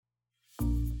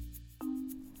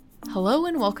Hello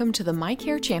and welcome to the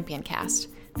MyCare Champion Cast.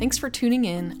 Thanks for tuning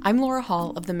in. I'm Laura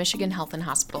Hall of the Michigan Health and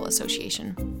Hospital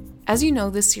Association. As you know,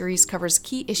 this series covers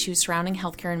key issues surrounding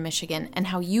healthcare in Michigan and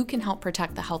how you can help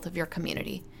protect the health of your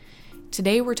community.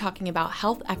 Today we're talking about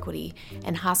health equity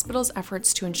and hospitals'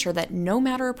 efforts to ensure that no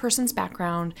matter a person's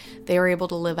background, they are able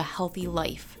to live a healthy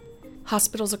life.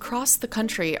 Hospitals across the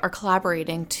country are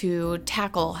collaborating to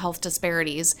tackle health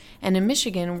disparities, and in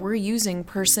Michigan, we're using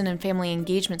person and family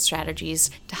engagement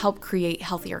strategies to help create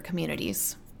healthier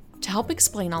communities. To help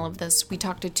explain all of this, we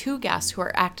talked to two guests who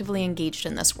are actively engaged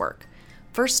in this work.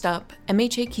 First up,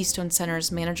 MHA Keystone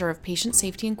Center's Manager of Patient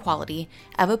Safety and Quality,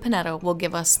 Eva Panetta, will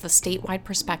give us the statewide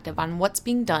perspective on what's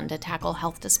being done to tackle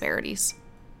health disparities.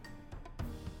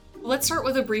 Let's start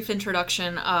with a brief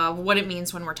introduction of what it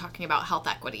means when we're talking about health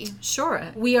equity. Sure.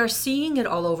 We are seeing it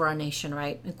all over our nation,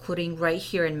 right? Including right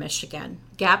here in Michigan.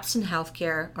 Gaps in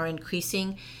healthcare are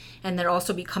increasing, and they're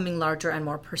also becoming larger and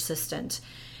more persistent.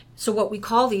 So what we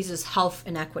call these is health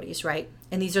inequities, right?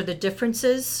 And these are the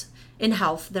differences in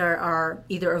health that are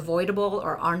either avoidable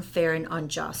or unfair and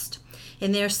unjust.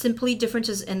 And they are simply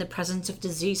differences in the presence of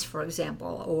disease, for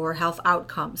example, or health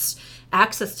outcomes,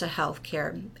 access to health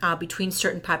care between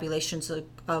certain populations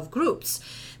of groups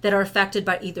that are affected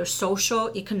by either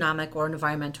social, economic, or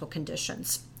environmental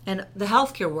conditions. In the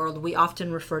healthcare world, we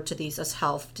often refer to these as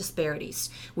health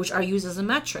disparities, which are used as a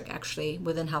metric, actually,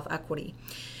 within health equity.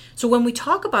 So when we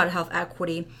talk about health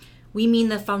equity, we mean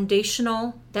the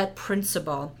foundational, that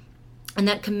principle, and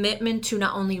that commitment to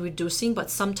not only reducing, but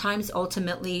sometimes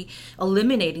ultimately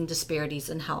eliminating disparities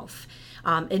in health.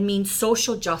 It means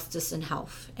social justice in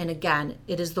health. And again,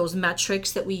 it is those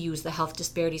metrics that we use, the health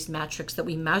disparities metrics, that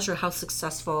we measure how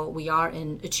successful we are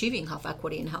in achieving health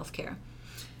equity in healthcare.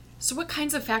 So what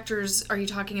kinds of factors are you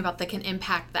talking about that can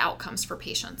impact the outcomes for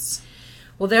patients?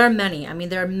 Well, there are many.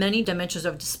 There are many dimensions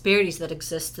of disparities that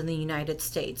exist in the United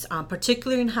States,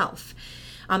 particularly in health.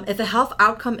 If a health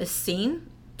outcome is seen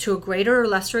to a greater or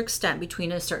lesser extent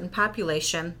between a certain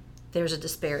population, there's a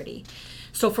disparity.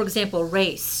 So, for example,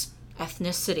 race,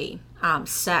 ethnicity,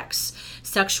 sex,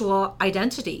 sexual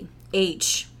identity,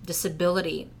 age,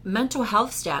 disability, mental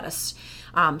health status,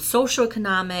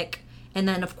 socioeconomic, and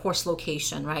then, of course,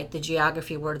 location, right? The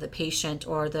geography where the patient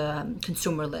or the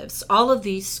consumer lives. All of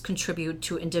these contribute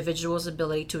to individuals'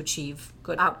 ability to achieve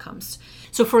good outcomes.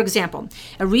 So, for example,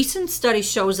 a recent study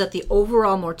shows that the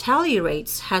overall mortality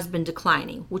rates has been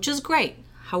declining, which is great.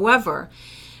 However,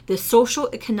 the social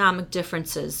economic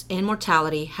differences in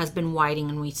mortality has been widening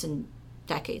in recent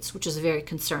decades, which is very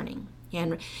concerning.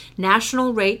 And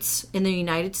national rates in the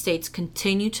United States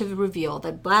continue to reveal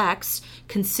that Blacks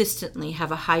consistently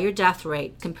have a higher death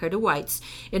rate compared to whites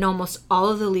in almost all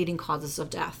of the leading causes of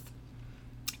death.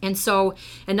 And so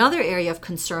another area of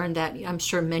concern that I'm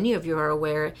sure many of you are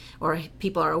aware, or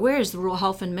people are aware, is the rural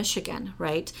health in Michigan,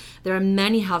 right? There are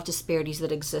many health disparities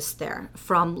that exist there,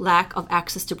 from lack of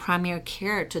access to primary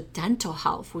care to dental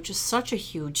health, which is such a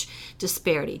huge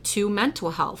disparity, to mental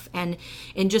health. And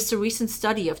in just a recent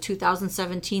study of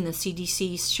 2017, the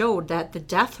CDC showed that the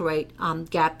death rate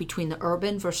gap between the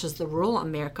urban versus the rural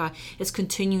America is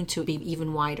continuing to be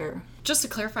even wider. Just to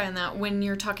clarify on that, when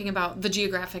you're talking about the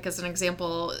geographic as an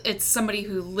example, it's somebody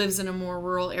who lives in a more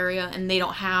rural area and they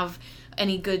don't have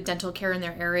any good dental care in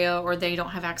their area, or they don't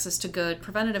have access to good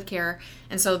preventative care.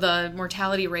 And so the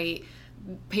mortality rate,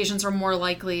 patients are more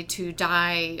likely to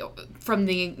die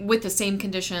with the same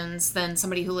conditions than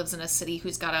somebody who lives in a city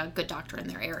who's got a good doctor in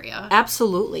their area.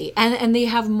 Absolutely. And they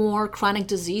have more chronic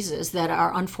diseases that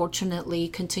are unfortunately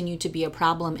continue to be a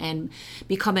problem and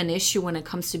become an issue when it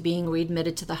comes to being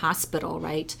readmitted to the hospital,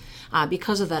 right?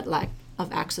 Because of that lack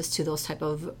of access to those type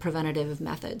of preventative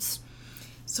methods.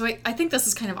 So I think this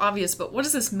is kind of obvious, but what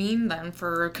does this mean then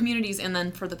for communities and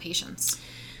then for the patients?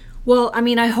 Well,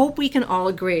 I hope we can all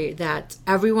agree that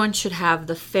everyone should have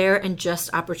the fair and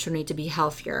just opportunity to be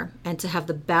healthier and to have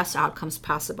the best outcomes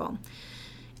possible.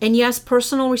 And yes,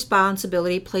 personal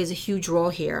responsibility plays a huge role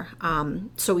here.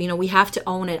 So we have to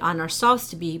own it on ourselves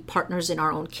to be partners in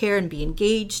our own care and be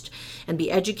engaged and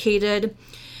be educated.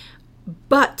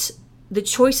 But the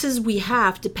choices we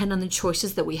have depend on the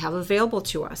choices that we have available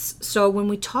to us. So when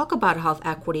we talk about health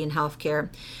equity in healthcare,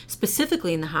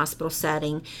 specifically in the hospital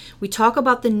setting, we talk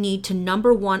about the need to,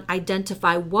 number one,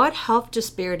 identify what health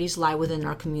disparities lie within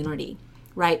our community,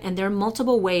 right? And there are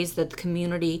multiple ways that the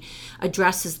community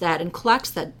addresses that and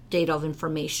collects that data of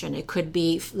information. It could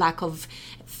be lack of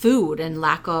food and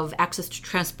lack of access to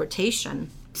transportation.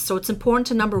 So it's important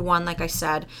to, number one, like I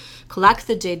said, collect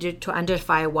the data to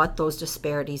identify what those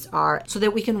disparities are so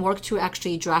that we can work to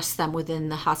actually address them within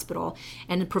the hospital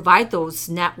and provide those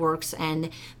networks and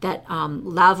that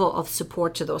level of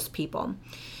support to those people.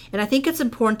 And I think it's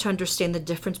important to understand the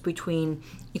difference between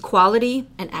equality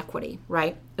and equity,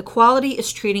 right? Equality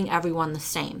is treating everyone the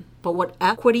same, but what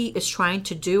equity is trying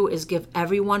to do is give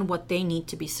everyone what they need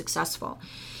to be successful.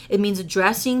 It means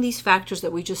addressing these factors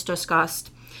that we just discussed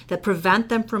that prevent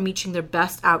them from reaching their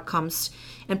best outcomes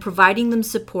and providing them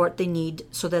support they need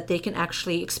so that they can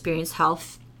actually experience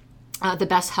health, the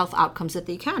best health outcomes that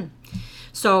they can.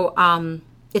 So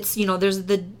it's, there's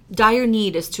the dire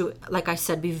need is to, like I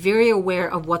said, be very aware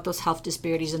of what those health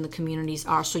disparities in the communities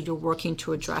are so you're working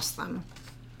to address them.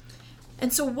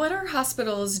 And so what are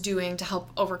hospitals doing to help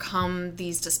overcome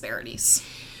these disparities?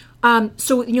 The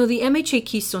MHA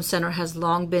Keystone Center has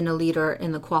long been a leader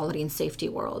in the quality and safety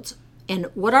world. And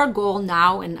what our goal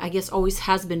now, and I guess always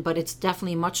has been, but it's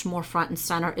definitely much more front and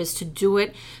center, is to do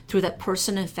it through that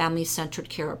person and family-centered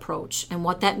care approach. And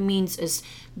what that means is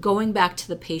going back to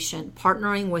the patient,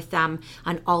 partnering with them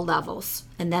on all levels.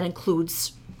 And that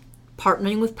includes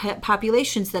partnering with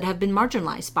populations that have been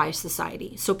marginalized by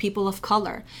society. So people of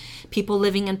color, people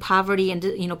living in poverty,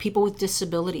 and people with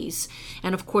disabilities,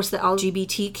 and of course the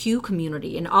LGBTQ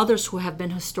community and others who have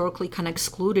been historically kind of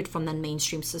excluded from the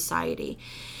mainstream society.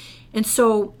 And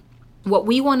so what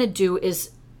we want to do is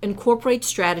incorporate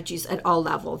strategies at all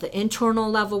levels, the internal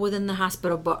level within the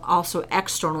hospital, but also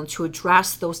external to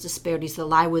address those disparities that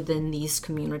lie within these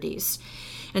communities.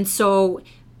 And so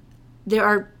there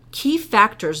are key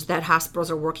factors that hospitals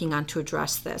are working on to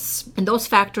address this. And those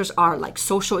factors are like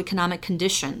socioeconomic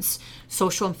conditions,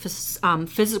 social and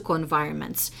physical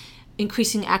environments,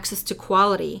 increasing access to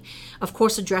quality, of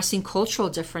course, addressing cultural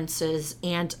differences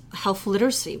and health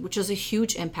literacy, which is a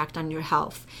huge impact on your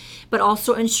health, but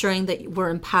also ensuring that we're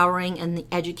empowering and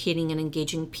educating and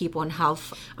engaging people in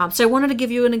health. So I wanted to give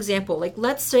you an example. Like,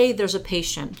 let's say there's a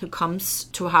patient who comes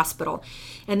to a hospital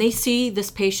and they see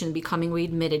this patient becoming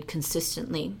readmitted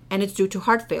consistently, and it's due to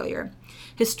heart failure.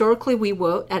 Historically, we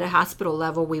will, at a hospital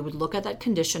level, we would look at that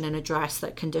condition and address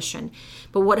that condition.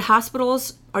 But what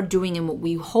hospitals are doing, and what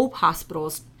we hope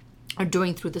hospitals are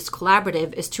doing through this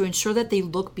collaborative, is to ensure that they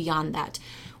look beyond that.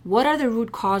 What are the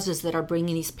root causes that are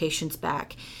bringing these patients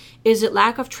back? Is it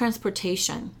lack of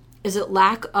transportation? Is it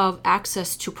lack of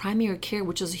access to primary care,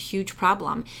 which is a huge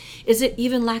problem? Is it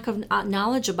even lack of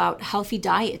knowledge about healthy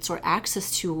diets or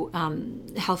access to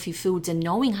healthy foods and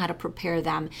knowing how to prepare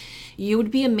them? You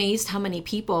would be amazed how many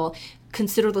people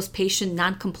consider those patients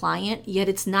non-compliant, yet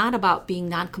it's not about being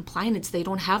non-compliant. It's they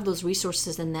don't have those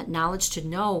resources and that knowledge to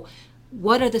know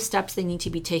what are the steps they need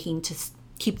to be taking to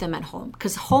keep them at home.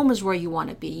 Because home is where you want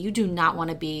to be. You do not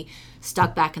want to be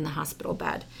stuck back in the hospital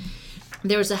bed.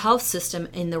 There's a health system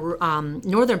in the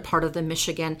northern part of the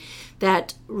Michigan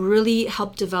that really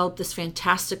helped develop this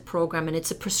fantastic program, and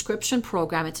it's a prescription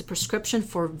program. It's a prescription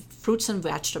for fruits and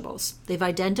vegetables. They've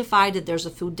identified that there's a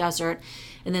food desert,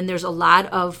 and then there's a lot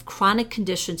of chronic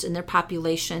conditions in their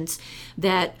populations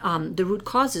that the root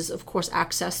cause is, of course,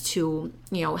 access to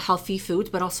healthy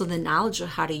foods, but also the knowledge of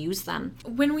how to use them.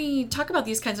 When we talk about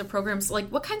these kinds of programs, like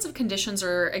what kinds of conditions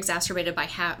are exacerbated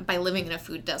by living in a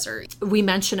food desert? We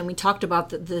mentioned and we talked about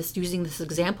this using this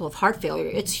example of heart failure.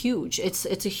 It's huge. It's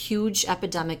a huge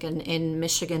epidemic in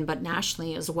Michigan, but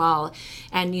nationally as well.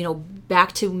 And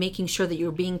back to making sure that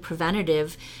you're being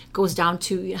preventative goes down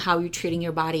to how you're treating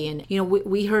your body. And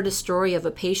we heard a story of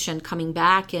a patient coming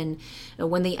back, and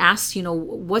when they asked,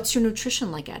 what's your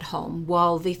nutrition like at home?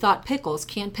 Well, they thought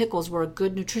canned pickles were a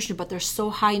good nutrition, but they're so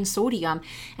high in sodium,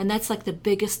 and that's like the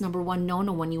biggest number one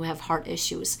no-no when you have heart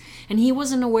issues. And he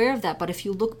wasn't aware of that, but if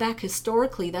you look back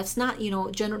historically, that's not,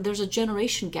 there's a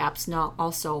generation gaps now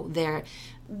also there.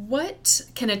 What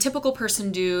can a typical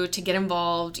person do to get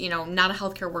involved, not a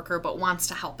healthcare worker, but wants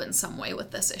to help in some way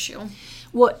with this issue?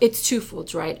 Well, it's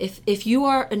twofold, right? If you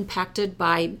are impacted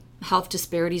by health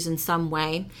disparities in some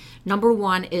way, number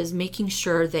one is making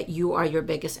sure that you are your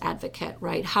biggest advocate,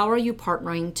 right? How are you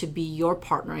partnering to be your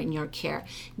partner in your care?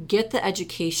 Get the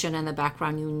education and the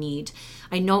background you need.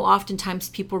 I know oftentimes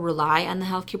people rely on the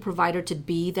healthcare provider to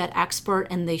be that expert,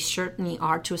 and they certainly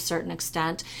are to a certain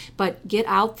extent, but get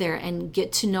out there and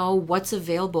get to know what's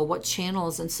available, what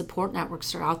channels and support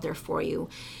networks are out there for you.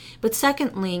 But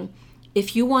secondly,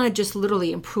 if you want to just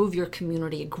literally improve your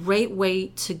community, a great way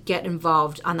to get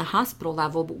involved on the hospital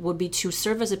level would be to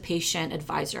serve as a patient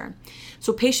advisor.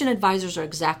 So patient advisors are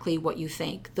exactly what you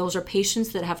think. Those are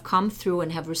patients that have come through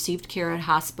and have received care at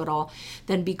hospital,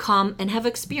 then become and have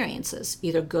experiences,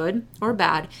 either good or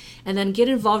bad, and then get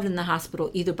involved in the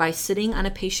hospital either by sitting on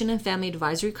a patient and family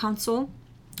advisory council,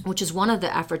 which is one of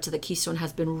the efforts that Keystone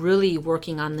has been really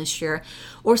working on this year,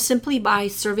 or simply by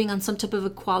serving on some type of a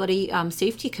quality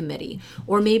safety committee,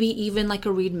 or maybe even like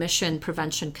a readmission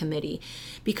prevention committee,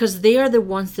 because they are the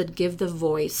ones that give the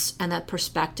voice and that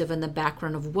perspective and the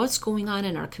background of what's going on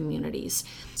in our communities.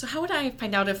 So how would I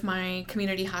find out if my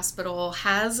community hospital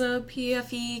has a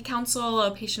PFE council, a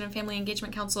patient and family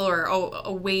engagement council, or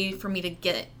a way for me to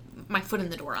get my foot in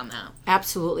the door on that?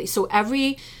 Absolutely. So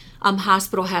every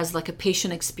hospital has like a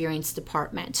patient experience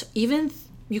department. Even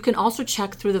you can also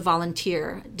check through the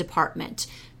volunteer department.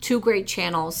 2 great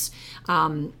channels.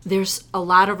 There's a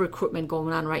lot of recruitment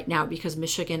going on right now because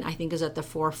Michigan, I think, is at the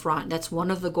forefront. That's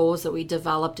one of the goals that we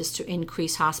developed, is to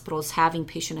increase hospitals having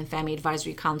patient and family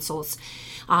advisory councils.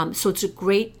 So it's a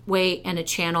great way and a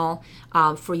channel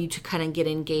for you to kind of get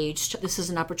engaged. This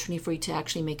is an opportunity for you to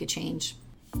actually make a change.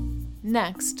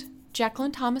 Next,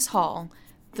 Jacqueline Thomas Hall,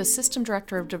 the System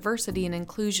Director of Diversity and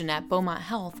Inclusion at Beaumont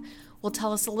Health, will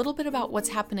tell us a little bit about what's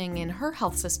happening in her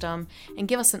health system and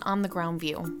give us an on-the-ground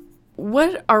view.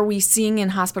 What are we seeing in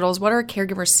hospitals? What are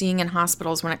caregivers seeing in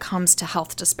hospitals when it comes to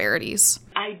health disparities?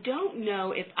 I don't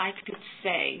know if I could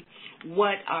say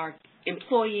what our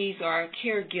employees or our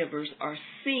caregivers are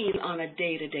seeing on a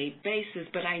day-to-day basis,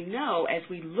 but I know as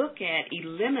we look at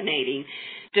eliminating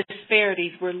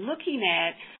disparities, we're looking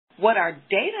at what our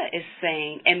data is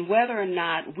saying and whether or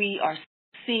not we are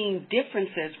seeing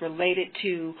differences related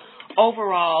to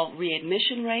overall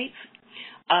readmission rates,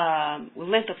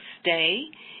 length of stay,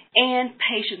 and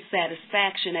patient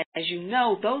satisfaction. As you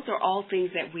know, those are all things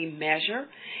that we measure,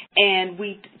 and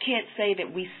we can't say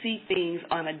that we see things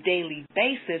on a daily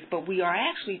basis, but we are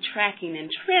actually tracking and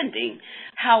trending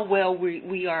how well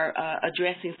we are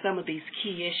addressing some of these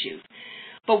key issues.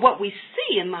 But what we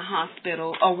see in the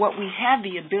hospital, or what we have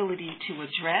the ability to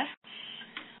address,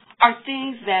 are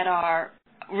things that are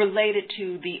related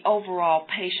to the overall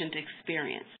patient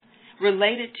experience,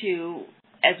 related to,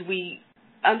 as we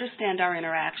understand our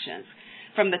interactions,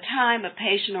 from the time a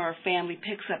patient or a family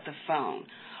picks up the phone,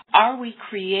 are we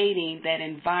creating that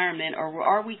environment, or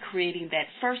are we creating that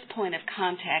first point of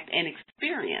contact and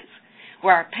experience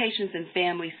where our patients and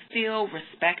families feel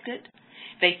respected,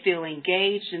 they feel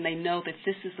engaged, and they know that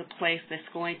this is a place that's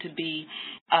going to be,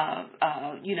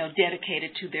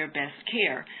 dedicated to their best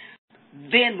care.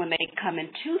 Then when they come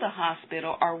into the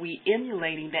hospital, are we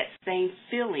emulating that same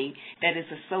feeling that is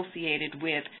associated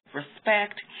with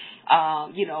respect,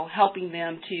 helping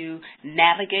them to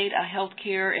navigate a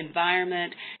healthcare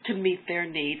environment to meet their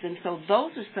needs? And so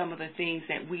those are some of the things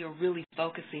that we are really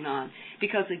focusing on,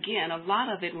 because, again, a lot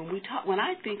of it, when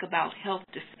I think about health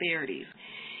disparities,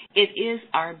 it is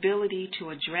our ability to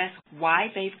address why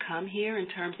they've come here in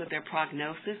terms of their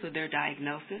prognosis or their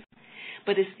diagnosis,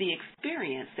 but it's the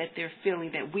experience that they're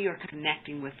feeling that we are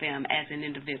connecting with them as an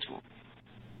individual.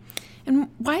 And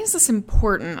why is this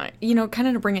important? Kind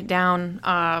of to bring it down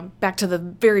back to the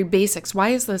very basics, why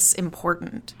is this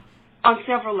important? On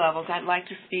several levels, I'd like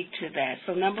to speak to that.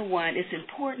 So number one, it's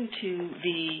important to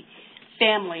the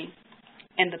family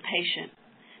and the patient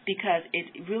because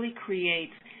it really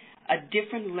creates a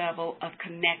different level of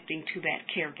connecting to that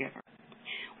caregiver.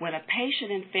 When a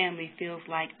patient and family feels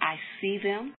like I see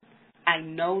them, I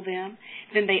know them,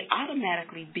 then they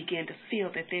automatically begin to feel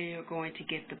that they are going to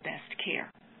get the best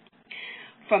care.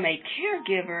 From a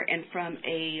caregiver and from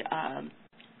a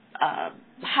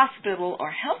hospital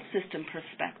or health system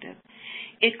perspective,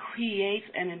 it creates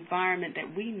an environment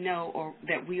that we know or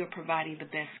that we are providing the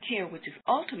best care, which is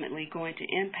ultimately going to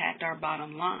impact our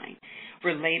bottom line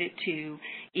related to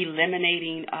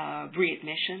eliminating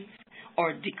readmissions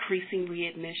or decreasing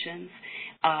readmissions.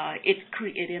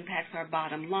 It impacts our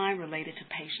bottom line related to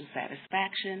patient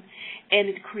satisfaction, and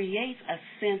it creates a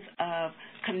sense of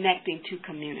connecting to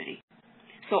community.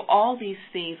 So all these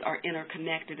things are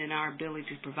interconnected in our ability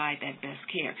to provide that best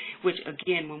care, which,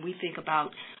 again, when we think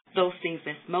about those things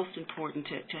that's most important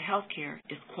to healthcare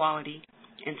is quality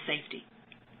and safety.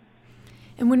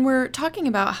 And when we're talking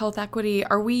about health equity,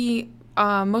 are we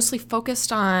mostly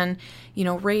focused on,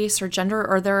 race or gender?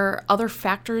 Or are there other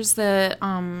factors that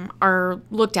are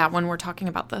looked at when we're talking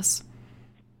about this?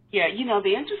 Yeah,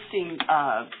 the interesting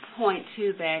point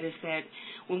to that is that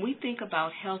when we think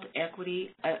about health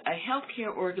equity, a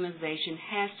healthcare organization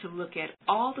has to look at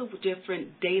all the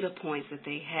different data points that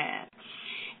they have.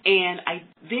 And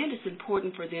then it's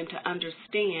important for them to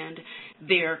understand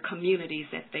their communities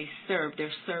that they serve,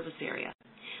 their service area,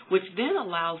 which then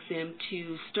allows them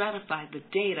to stratify the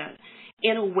data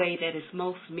in a way that is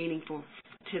most meaningful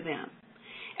to them.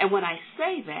 And when I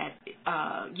say that,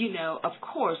 of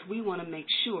course, we want to make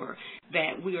sure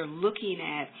that we are looking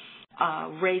at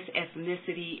race,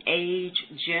 ethnicity, age,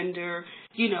 gender,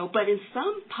 but in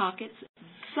some pockets,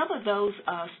 some of those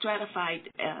stratified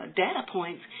data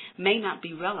points may not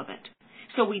be relevant.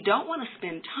 So we don't want to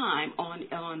spend time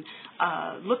on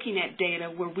looking at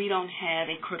data where we don't have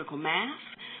a critical mass,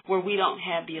 where we don't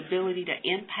have the ability to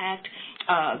impact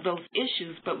those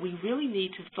issues, but we really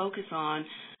need to focus on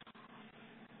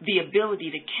the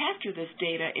ability to capture this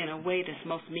data in a way that's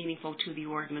most meaningful to the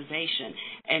organization.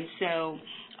 And so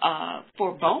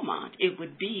for Beaumont, it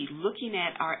would be looking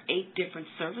at our 8 different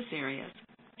service areas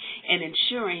and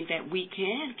ensuring that we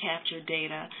can capture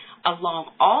data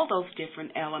along all those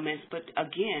different elements, but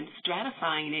again,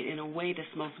 stratifying it in a way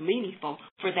that's most meaningful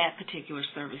for that particular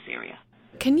service area.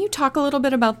 Can you talk a little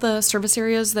bit about the service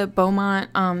areas that Beaumont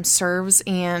serves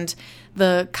and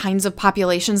the kinds of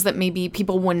populations that maybe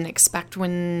people wouldn't expect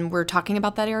when we're talking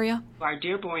about that area? Our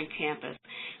Dearborn campus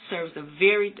serves a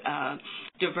very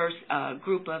diverse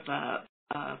group of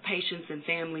patients and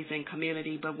families and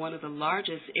community, but one of the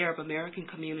largest Arab American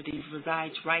communities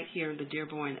resides right here in the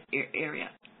Dearborn area.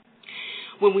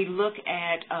 When we look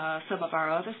at some of our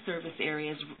other service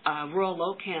areas, Royal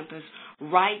Oak campus,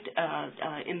 right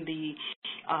in the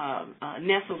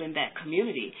nestled in that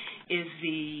community is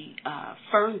the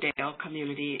Ferndale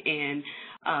community, and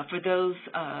for those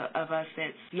of us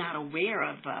that's not aware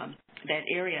of that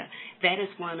area, that is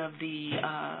one of the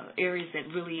areas that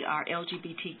really our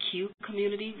LGBTQ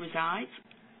community resides.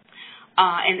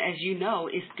 And as you know,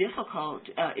 it's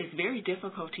very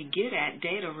difficult to get at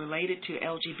data related to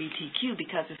LGBTQ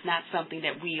because it's not something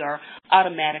that we are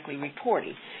automatically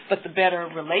reporting. But the better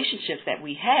relationships that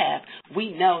we have,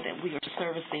 we know that we are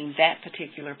servicing that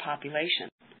particular population.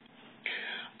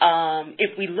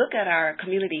 If we look at our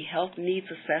community health needs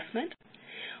assessment,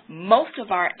 most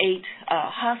of our 8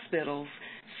 hospitals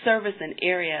service an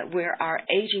area where our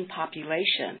aging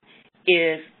population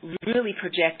is really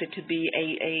projected to be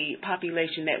a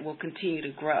population that will continue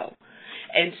to grow.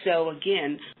 And so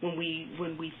again, when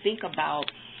we think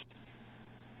about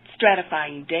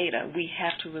stratifying data, we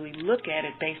have to really look at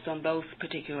it based on those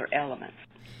particular elements.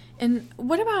 And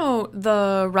what about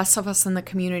the rest of us in the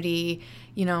community?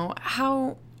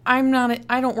 I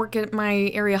don't work at my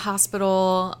area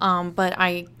hospital, but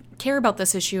I care about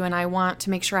this issue and I want to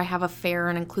make sure I have a fair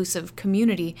and inclusive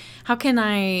community. How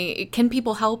can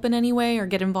people help in any way or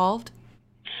get involved?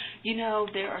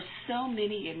 There are so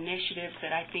many initiatives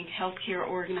that I think healthcare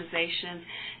organizations,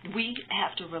 we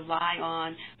have to rely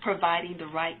on providing the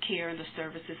right care and the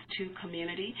services to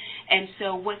community. And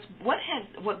so what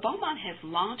Beaumont has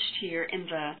launched here in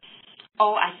the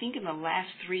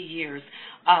last 3 years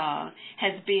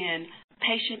has been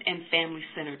patient and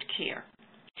family-centered care.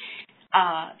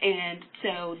 And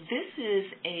so this is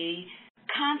a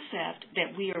concept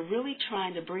that we are really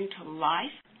trying to bring to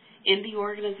life in the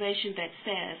organization that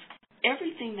says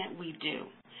everything that we do,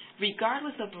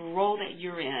 regardless of the role that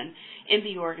you're in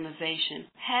the organization,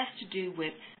 has to do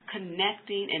with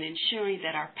connecting and ensuring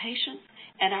that our patients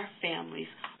and our families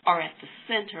are at the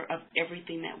center of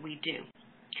everything that we do.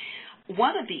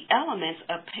 One of the elements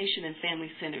of patient and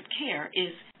family-centered care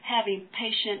is having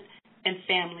patient and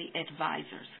family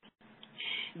advisors.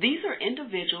 These are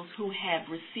individuals who have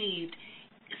received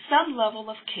some level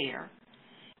of care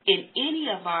in any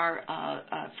of our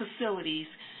facilities,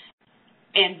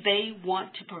 and they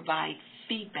want to provide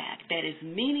feedback that is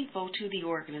meaningful to the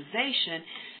organization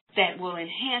that will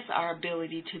enhance our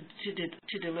ability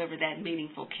to deliver that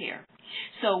meaningful care.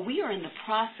 So we are in the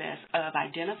process of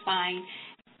identifying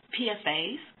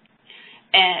PFAs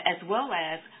as well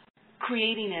as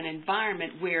creating an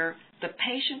environment where the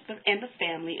patient and the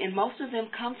family, and most of them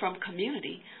come from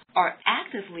community, are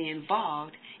actively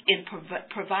involved in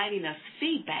providing us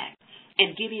feedback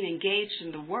and getting engaged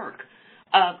in the work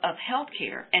of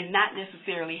healthcare and not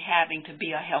necessarily having to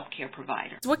be a healthcare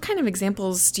provider. What kind of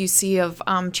examples do you see of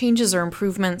changes or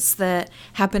improvements that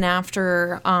happen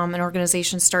after an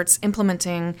organization starts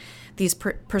implementing these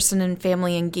person and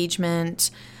family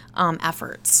engagement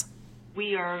efforts?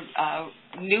 We are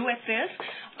new at this,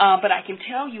 but I can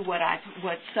tell you what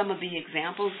some of the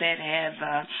examples that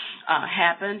have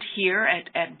happened here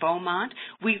at Beaumont.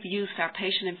 We've used our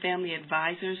patient and family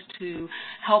advisors to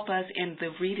help us in the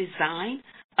redesign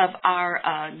of our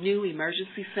new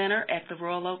emergency center at the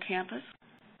Royal Oak campus.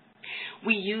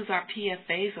 We use our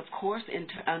PFAs, of course,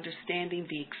 into understanding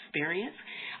the experience.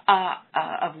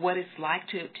 of what it's like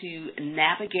to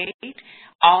navigate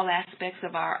all aspects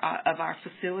of our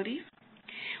facilities.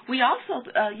 We also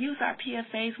use our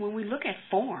PFAs when we look at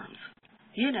forms.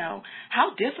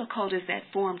 How difficult is that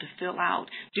form to fill out?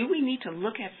 Do we need to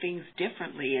look at things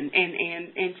differently?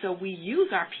 And so we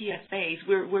use our PFAs.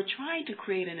 We're trying to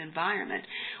create an environment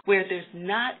where there's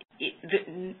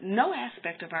no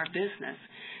aspect of our business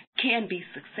can be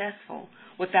successful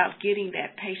without getting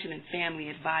that patient and family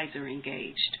advisor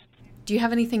engaged. Do you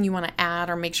have anything you want to add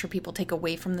or make sure people take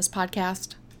away from this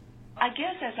podcast? I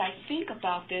guess as I think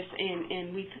about this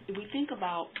and we think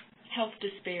about health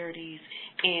disparities,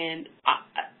 and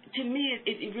to me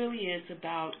it really is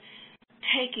about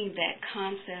taking that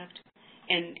concept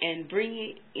and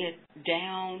bringing it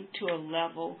down to a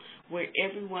level where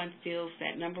everyone feels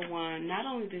that, number one, not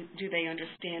only do they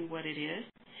understand what it is,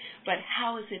 but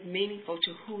how is it meaningful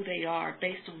to who they are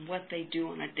based on what they do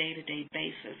on a day-to-day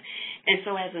basis. And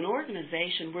so as an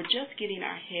organization, we're just getting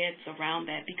our heads around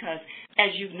that because,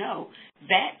 as you know,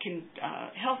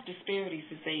 health disparities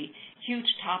is a huge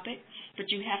topic, but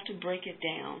you have to break it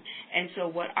down. And so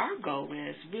what our goal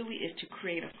is really is to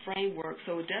create a framework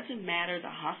so it doesn't matter the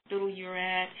hospital you're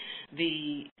at,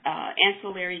 the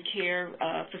ancillary care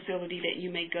facility that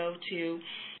you may go to.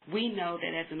 We know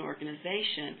that as an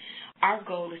organization, our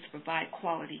goal is to provide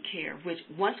quality care, which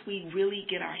once we really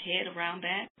get our head around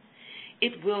that,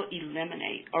 it will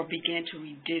eliminate or begin to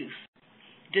reduce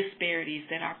disparities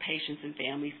that our patients and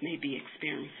families may be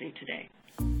experiencing today.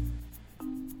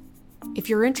 If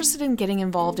you're interested in getting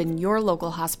involved in your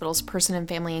local hospital's person and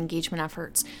family engagement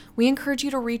efforts, we encourage you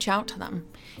to reach out to them.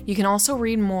 You can also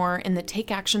read more in the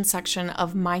Take Action section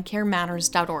of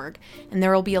mycarematters.org, and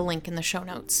there will be a link in the show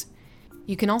notes.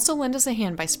 You can also lend us a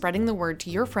hand by spreading the word to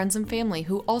your friends and family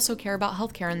who also care about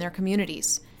healthcare in their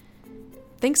communities.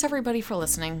 Thanks everybody for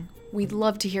listening. We'd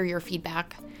love to hear your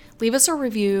feedback. Leave us a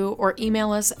review or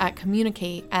email us at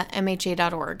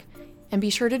communicate@mha.org. And be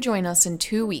sure to join us in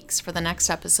 2 weeks for the next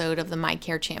episode of the My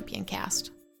Care Champion Cast.